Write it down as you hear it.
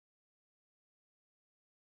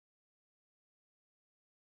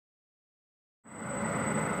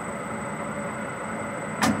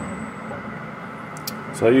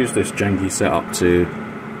So I use this janky setup to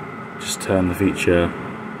just turn the feature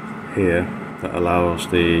here that allows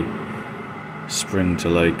the spring to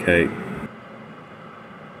locate.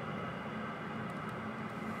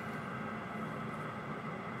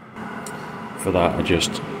 For that I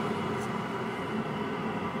just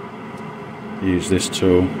use this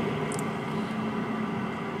tool,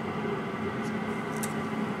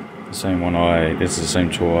 this is the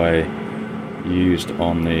same tool I used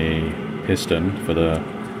on the piston for the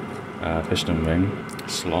piston ring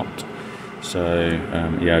slot. So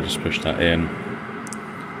yeah, I just pushed that in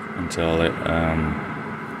until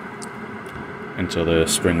the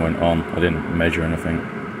spring went on. I didn't measure anything,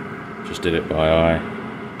 just did it by eye.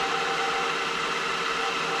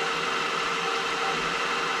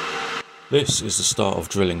 This is the start of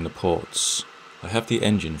drilling the ports. I have the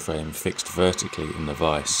engine frame fixed vertically in the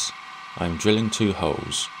vise. I am drilling 2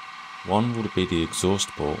 holes. One will be the exhaust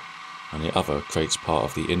port and the other creates part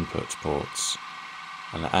of the input ports.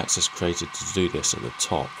 And the access created to do this at the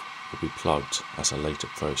top will be plugged as a later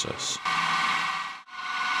process.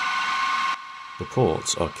 The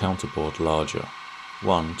ports are counterbored larger.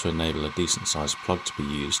 One to enable a decent sized plug to be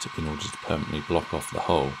used in order to permanently block off the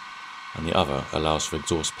hole, and the other allows for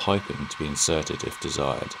exhaust piping to be inserted if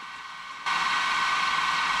desired.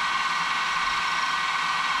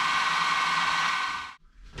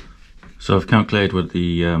 So I've calculated what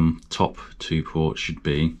the top 2 ports should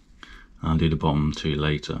be. I'll do the bottom 2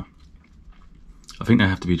 later. I think they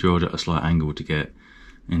have to be drilled at a slight angle to get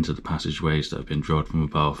into the passageways that have been drilled from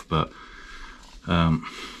above, but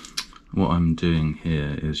what I'm doing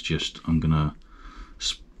here is just I'm gonna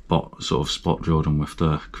spot drill them with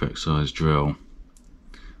the correct size drill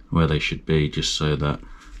where they should be, just so that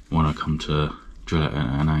when I come to drill it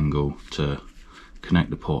at an angle to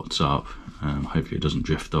connect the ports up, hopefully it doesn't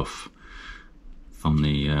drift off from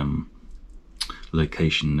the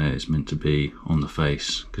location that it's meant to be on the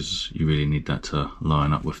face, because you really need that to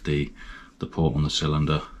line up with the port on the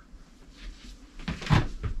cylinder.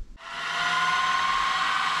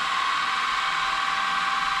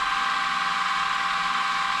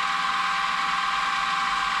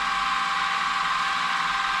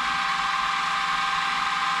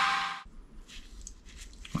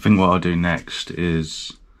 I think what I'll do next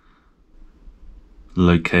is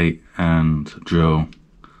locate and drill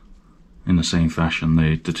in the same fashion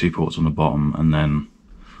the 2 ports on the bottom, and then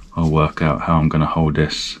I'll work out how I'm going to hold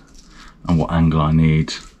this and what angle I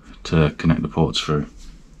need to connect the ports through.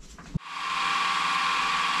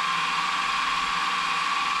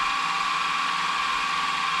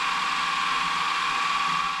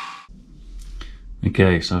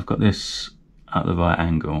 Okay, so I've got this at the right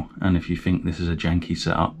angle, and if you think this is a janky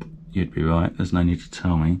setup, you'd be right. There's no need to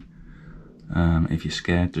tell me. If you're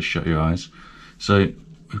scared, just shut your eyes. So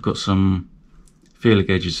we've got some feeler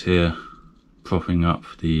gauges here propping up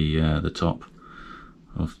the top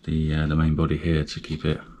of the main body here to keep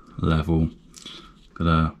it level. Got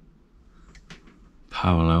a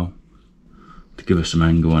parallel to give us some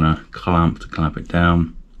angle, and a clamp to clamp it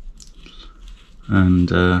down. And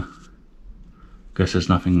guess there's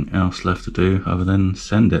nothing else left to do other than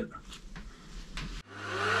send it.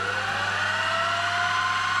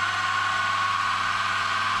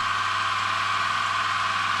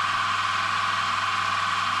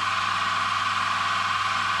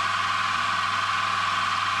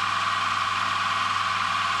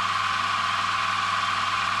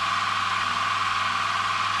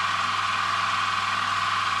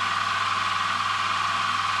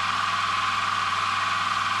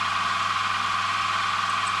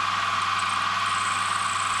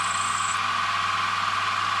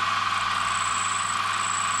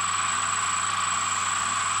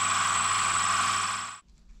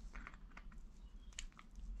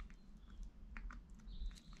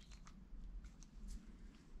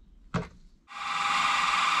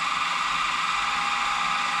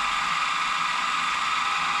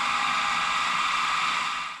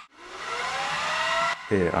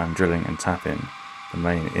 Here I'm drilling and tapping the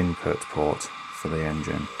main input port for the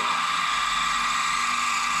engine.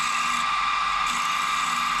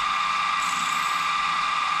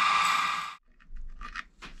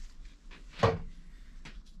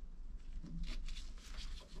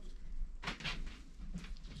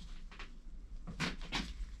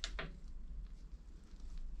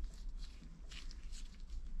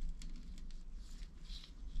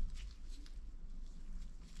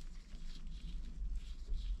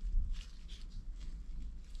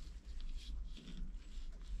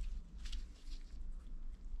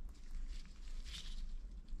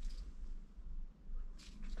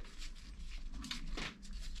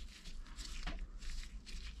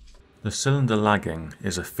 The cylinder lagging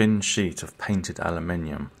is a thin sheet of painted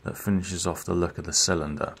aluminium that finishes off the look of the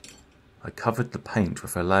cylinder. I covered the paint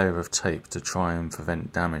with a layer of tape to try and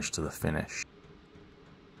prevent damage to the finish.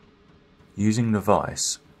 Using the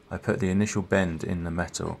vise, I put the initial bend in the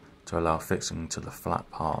metal to allow fixing to the flat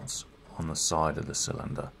parts on the side of the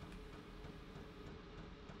cylinder.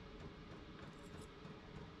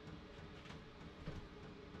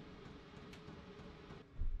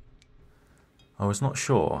 I was not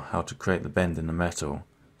sure how to create the bend in the metal,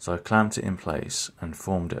 so I clamped it in place and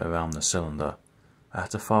formed it around the cylinder. I had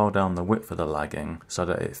to file down the width of the lagging so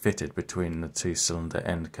that it fitted between the two cylinder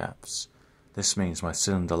end caps. This means my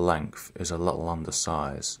cylinder length is a little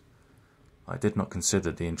undersized. I did not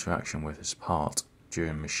consider the interaction with this part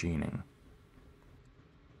during machining.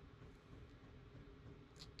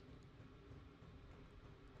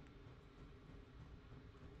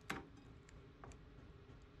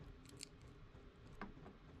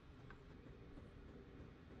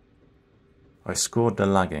 I scored the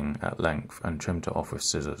lagging at length and trimmed it off with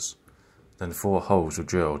scissors. Then 4 holes were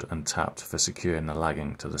drilled and tapped for securing the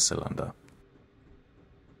lagging to the cylinder.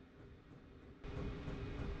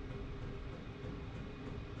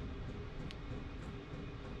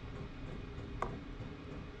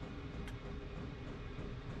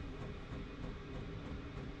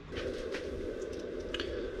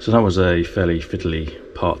 So that was a fairly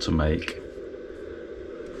fiddly part to make.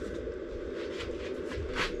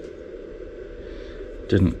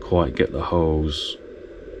 Didn't quite get the holes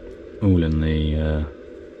all in the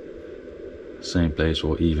same place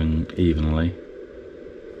or evenly,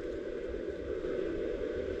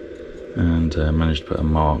 and managed to put a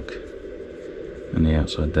mark in the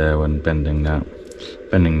outside there when bending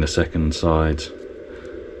the second side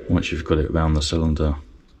once you've got it around the cylinder.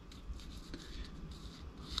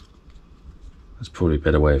 That's probably a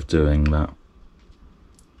better way of doing that.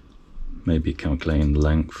 Maybe calculating the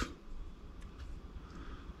length.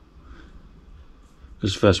 This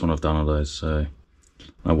is the first one I've done of those, so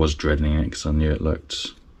I was dreading it because I knew it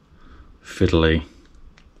looked fiddly,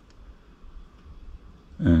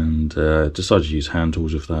 and decided to use hand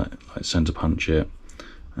tools with that, like centre punch it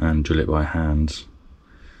and drill it by hand,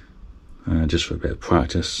 just for a bit of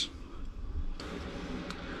practice.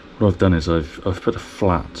 What I've done is I've put a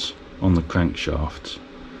flat on the crankshaft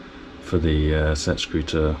for the set screw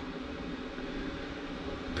to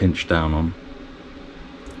pinch down on.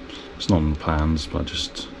 It's not on the plans, but I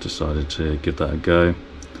just decided to give that a go.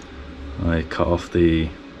 I cut off the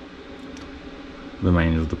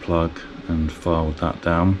remainder of the plug and filed that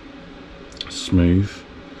down smooth,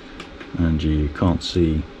 and you can't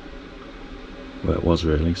see where it was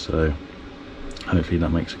really, so hopefully that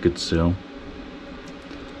makes a good seal.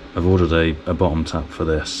 I've ordered a bottom tap for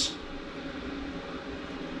this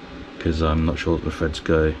because I'm not sure that the threads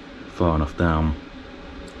go far enough down.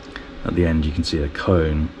 At the end you can see a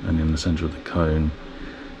cone, and in the centre of the cone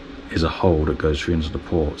is a hole that goes through into the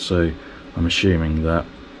port, so I'm assuming that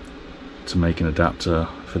to make an adapter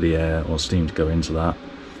for the air or steam to go into that,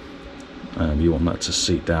 you want that to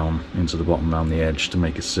seat down into the bottom around the edge to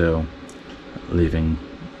make a seal, leaving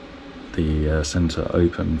the centre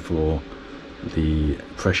open for the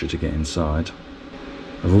pressure to get inside.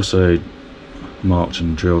 I've also marked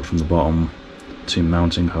and drilled from the bottom 2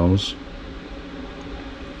 mounting holes.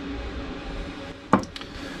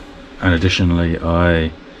 And additionally,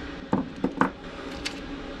 I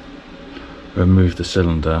removed the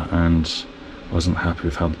cylinder and wasn't happy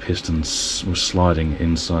with how the pistons were sliding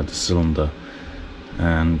inside the cylinder,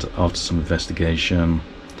 and after some investigation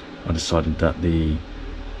I decided that the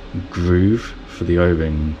groove for the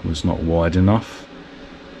O-ring was not wide enough.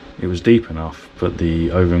 It was deep enough, but the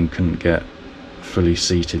O-ring couldn't get fully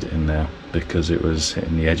seated in there because it was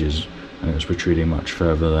hitting the edges and it was protruding much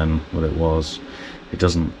further than what it was. It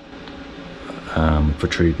doesn't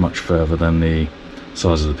protrude much further than the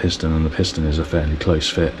size of the piston, and the piston is a fairly close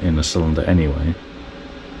fit in the cylinder anyway,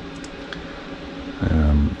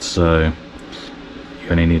 so you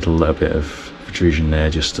only need a little bit of protrusion there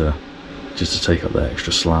just to take up that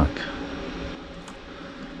extra slack.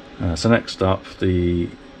 So next up, the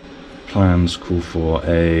plans call for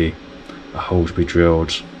a hole to be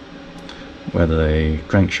drilled where the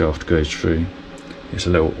crankshaft goes through. It's a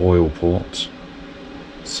little oil port,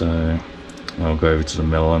 so I'll go over to the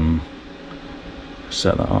mill and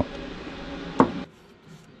set that up.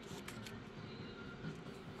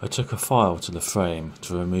 I took a file to the frame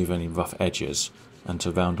to remove any rough edges and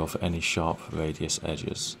to round off any sharp radius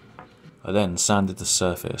edges. I then sanded the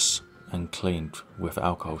surface and cleaned with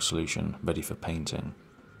alcohol solution ready for painting.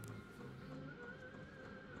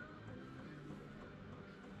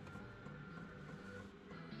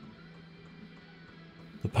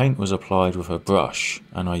 The paint was applied with a brush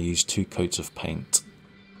and I used 2 coats of paint.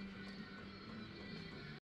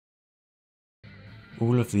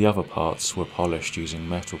 All of the other parts were polished using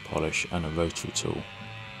metal polish and a rotary tool.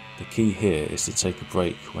 The key here is to take a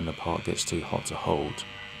break when the part gets too hot to hold.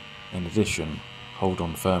 In addition, hold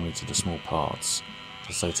on firmly to the small parts,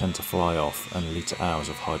 as they tend to fly off and lead to hours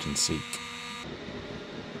of hide and seek.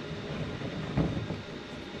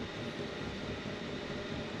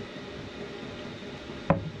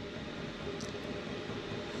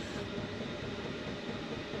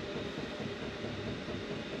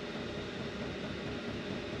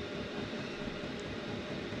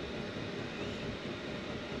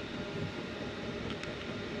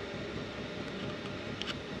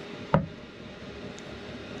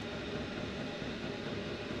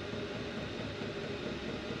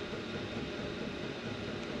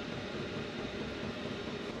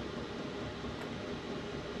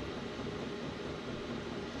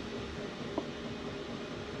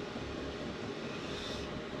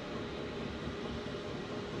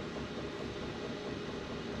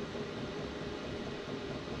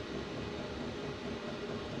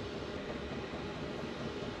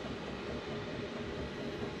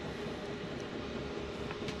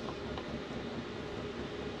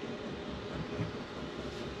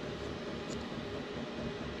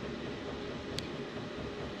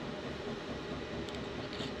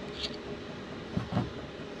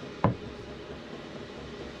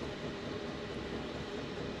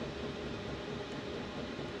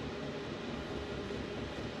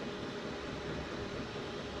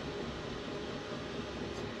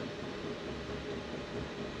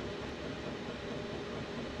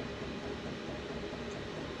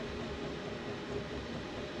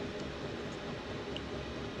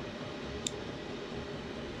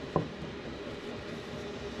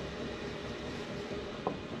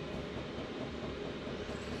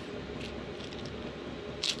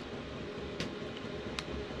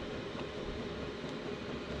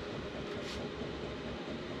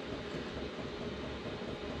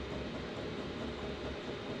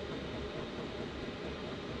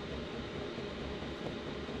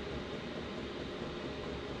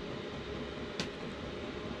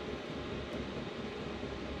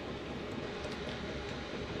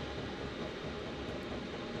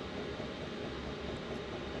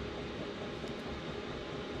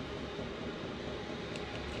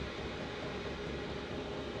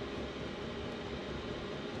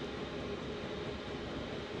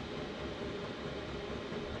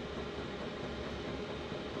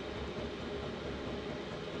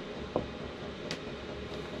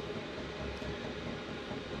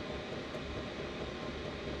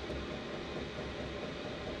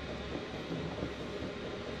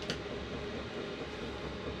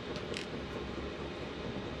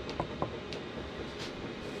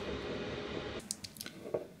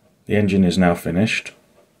 The engine is now finished.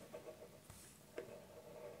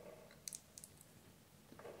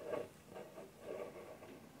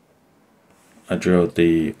 I drilled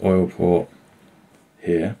the oil port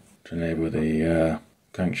here to enable the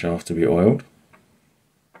crankshaft to be oiled.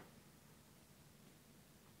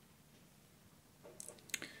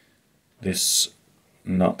 This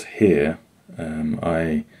nut here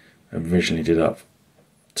I originally did up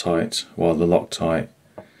tight, while the Loctite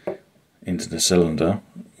into the cylinder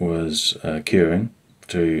was curing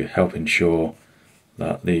to help ensure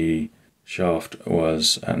that the shaft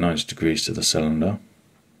was at 90 degrees to the cylinder.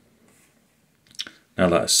 Now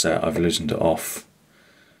that's set, I've loosened it off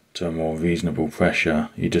to a more reasonable pressure.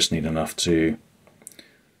 You just need enough to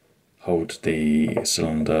hold the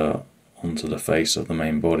cylinder onto the face of the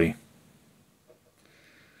main body.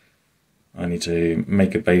 I need to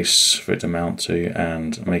make a base for it to mount to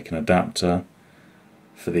and make an adapter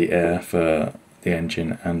for the air for the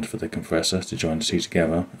engine and for the compressor to join the two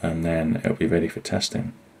together, and then it'll be ready for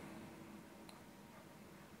testing.